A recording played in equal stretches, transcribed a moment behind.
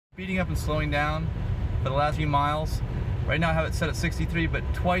Speeding up and slowing down for the last few miles. Right now I have it set at 63, but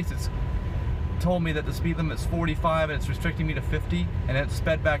twice it's told me that the speed limit's 45 and it's restricting me to 50, and it's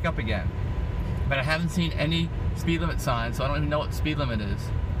sped back up again. But I haven't seen any speed limit signs, so I don't even know what the speed limit is.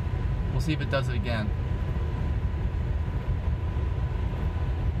 We'll see if it does it again.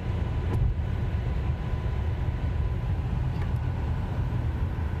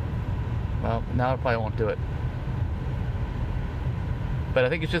 Well, now it probably won't do it. But I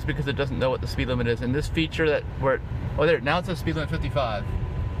think it's just because it doesn't know what the speed limit is. And this feature that oh there, now it says speed limit 55.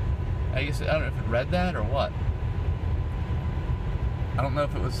 I guess, I don't know if it read that or what. I don't know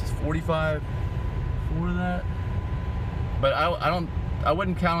if it was 45 for that. But I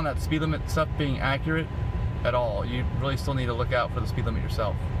wouldn't count on that speed limit stuff being accurate at all. You really still need to look out for the speed limit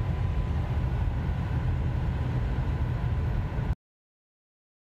yourself.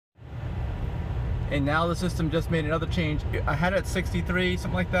 And now the system just made another change. I had it at 63,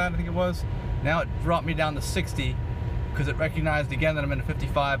 something like that, I think it was. Now it dropped me down to 60 because it recognized again that I'm in a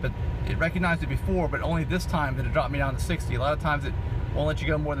 55, but it recognized it before, but only this time did it drop me down to 60. A lot of times it won't let you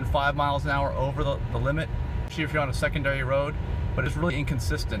go more than 5 miles an hour over the limit, especially if you're on a secondary road, but it's really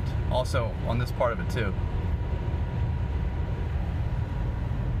inconsistent also on this part of it too.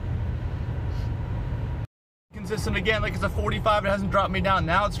 Consistent again, like it's a 45, it hasn't dropped me down.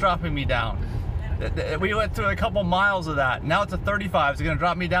 Now it's dropping me down. We went through a couple miles of that. Now it's a 35. Is it gonna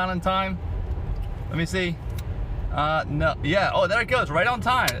drop me down in time? Let me see. No, yeah, oh, there it goes, right on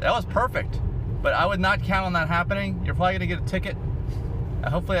time. That was perfect. But I would not count on that happening. You're probably gonna get a ticket.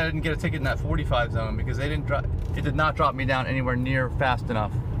 Hopefully I didn't get a ticket in that 45 zone because it did not drop me down anywhere near fast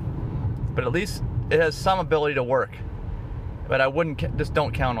enough. But at least it has some ability to work. But I wouldn't, just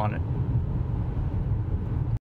don't count on it.